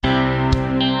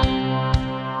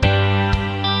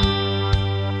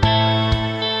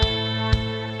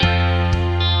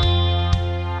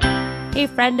Hey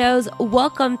friendos,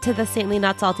 welcome to the Saintly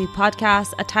Not Salty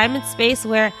podcast, a time and space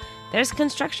where there's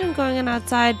construction going on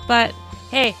outside, but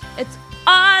hey, it's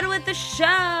on with the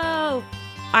show!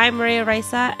 I'm Maria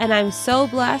Risa, and I'm so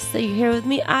blessed that you're here with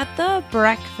me at the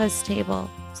breakfast table.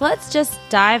 So let's just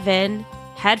dive in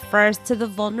head first to the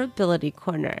vulnerability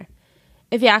corner.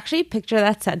 If you actually picture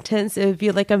that sentence, it would be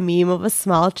like a meme of a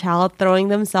small child throwing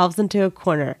themselves into a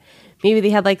corner. Maybe they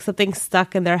had like something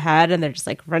stuck in their head and they're just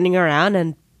like running around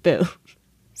and boom.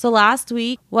 So last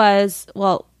week was,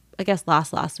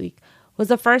 last week was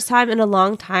the first time in a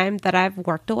long time that I've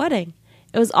worked a wedding.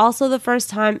 It was also the first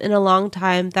time in a long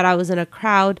time that I was in a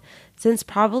crowd since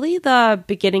probably the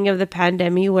beginning of the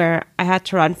pandemic, where I had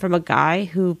to run from a guy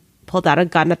who pulled out a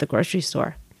gun at the grocery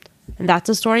store. And that's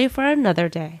a story for another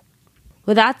day.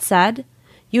 With that said,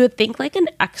 you would think like an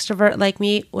extrovert like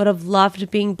me would have loved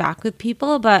being back with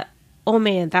people, but oh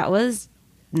man, that was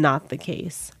not the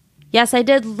case. Yes, I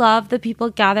did love the people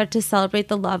gathered to celebrate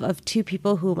the love of two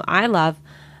people whom I love,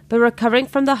 but recovering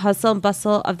from the hustle and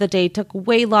bustle of the day took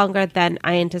way longer than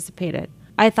I anticipated.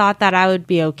 I thought that I would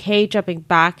be okay jumping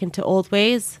back into old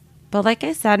ways, but like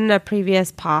I said in a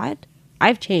previous pod,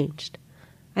 I've changed.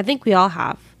 I think we all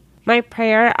have. My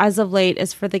prayer as of late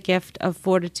is for the gift of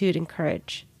fortitude and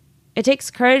courage. It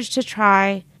takes courage to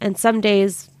try, and some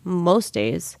days, most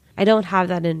days, I don't have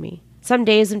that in me. Some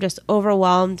days I'm just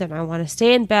overwhelmed and I want to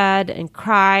stay in bed and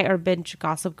cry or binge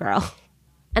Gossip Girl.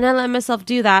 And I let myself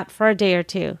do that for a day or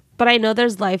two. But I know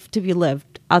there's life to be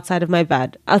lived outside of my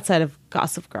bed, outside of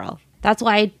Gossip Girl. That's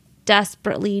why I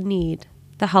desperately need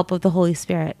the help of the Holy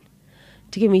Spirit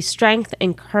to give me strength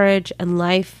and courage and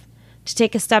life to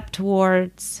take a step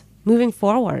towards moving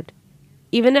forward.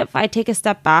 Even if I take a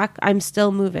step back, I'm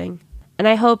still moving. And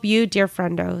I hope you, dear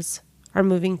friendos, are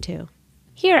moving too.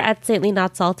 Here at Saintly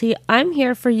Not Salty, I'm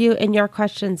here for you and your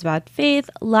questions about faith,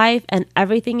 life, and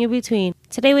everything in between.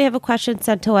 Today we have a question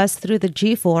sent to us through the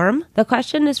G form. The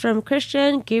question is from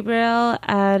Christian, Gabriel,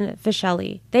 and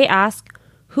Vishelli. They ask,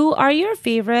 who are your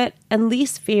favorite and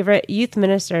least favorite youth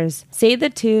ministers? Say the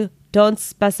two, don't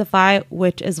specify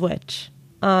which is which.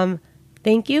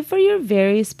 Thank you for your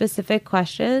very specific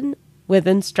question with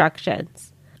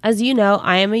instructions. As you know,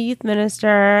 I am a youth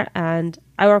minister and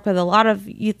I work with a lot of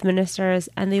youth ministers,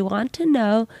 and they want to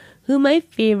know who my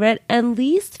favorite and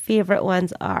least favorite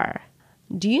ones are.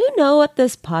 Do you know what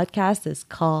this podcast is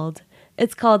called?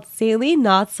 It's called Saintly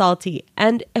Not Salty.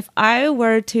 And if I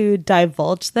were to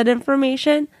divulge that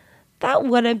information, that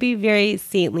wouldn't be very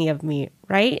saintly of me,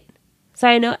 right? So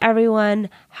I know everyone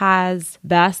has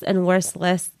best and worst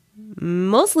lists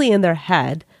mostly in their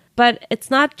head, but it's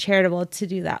not charitable to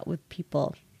do that with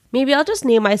people. Maybe I'll just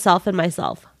name myself and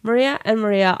myself. Maria and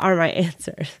Maria are my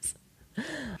answers.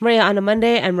 Maria on a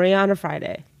Monday and Maria on a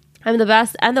Friday. I'm the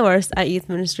best and the worst at youth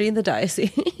ministry in the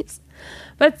diocese.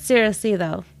 But seriously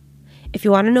though, if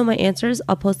you want to know my answers,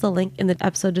 I'll post the link in the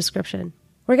episode description.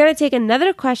 We're going to take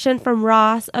another question from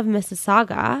Ross of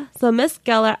Mississauga. So Miss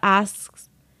Geller asks,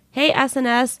 hey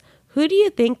SNS, who do you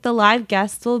think the live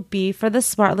guests will be for the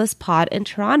Smartless pod in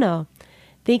Toronto?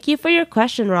 Thank you for your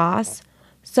question, Ross.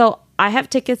 So I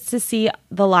have tickets to see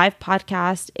the live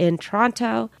podcast in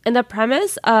Toronto. And the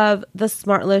premise of the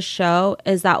Smartless show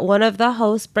is that one of the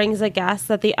hosts brings a guest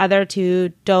that the other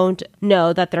two don't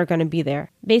know that they're going to be there.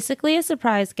 Basically a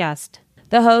surprise guest.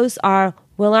 The hosts are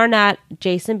Will Arnett,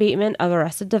 Jason Bateman of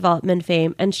Arrested Development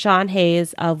fame, and Sean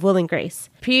Hayes of Will and Grace.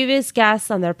 Previous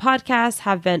guests on their podcast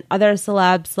have been other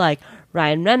celebs like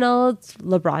Ryan Reynolds,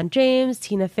 LeBron James,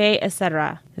 Tina Fey,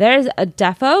 etc. There's a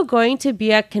defo going to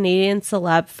be a Canadian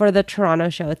celeb for the Toronto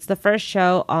show. It's the first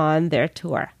show on their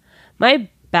tour. My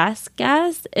best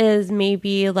guess is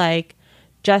maybe like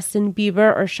Justin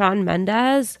Bieber or Shawn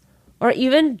Mendes, or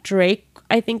even Drake.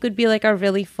 I think would be like a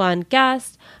really fun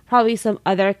guest. Probably some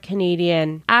other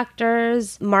Canadian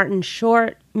actors. Martin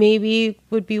Short maybe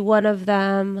would be one of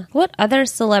them. What other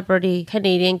celebrity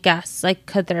Canadian guests like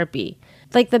could there be?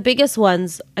 Like the biggest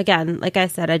ones, again, like I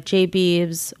said, at J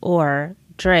Beebs or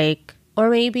Drake. Or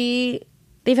maybe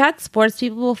they've had sports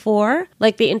people before.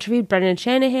 Like they interviewed Brendan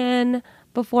Shanahan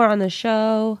before on the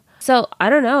show. So I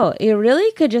don't know. It really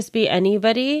could just be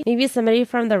anybody. Maybe somebody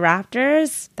from the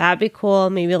Raptors. That'd be cool.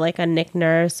 Maybe like a Nick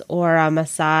Nurse or a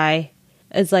Masai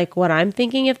is like what I'm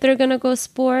thinking if they're going to go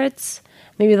sports.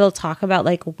 Maybe they'll talk about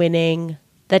like winning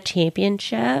the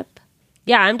championship.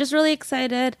 Yeah, I'm just really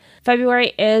excited.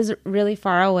 February is really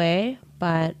far away,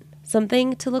 but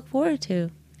something to look forward to.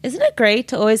 Isn't it great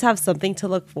to always have something to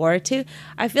look forward to?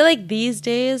 I feel like these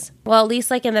days, well, at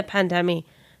least like in the pandemic,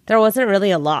 there wasn't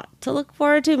really a lot to look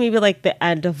forward to. Maybe like the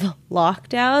end of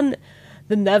lockdown,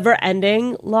 the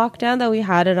never-ending lockdown that we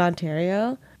had in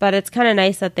Ontario. but it's kind of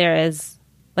nice that there is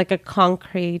like a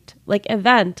concrete like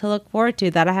event to look forward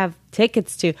to that I have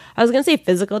tickets to. I was going to say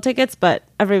physical tickets, but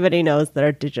everybody knows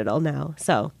they're digital now.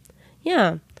 So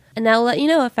yeah. And I'll let you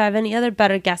know if I have any other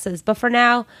better guesses. But for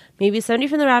now, maybe somebody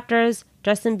from the Raptors,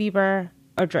 Justin Bieber,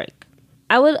 or Drake.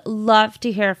 I would love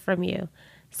to hear from you.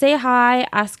 Say hi,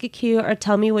 ask a Q, or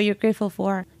tell me what you're grateful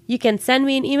for. You can send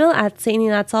me an email at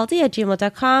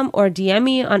saintlyNotSalty@gmail.com or DM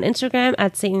me on Instagram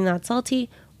at saintlyNotSalty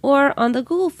or on the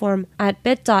Google form at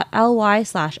bit.ly/SNS.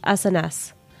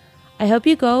 I hope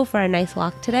you go for a nice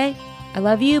walk today. I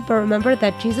love you, but remember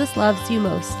that Jesus loves you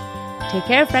most. Take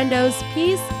care, friendos.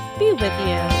 Peace be with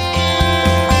you.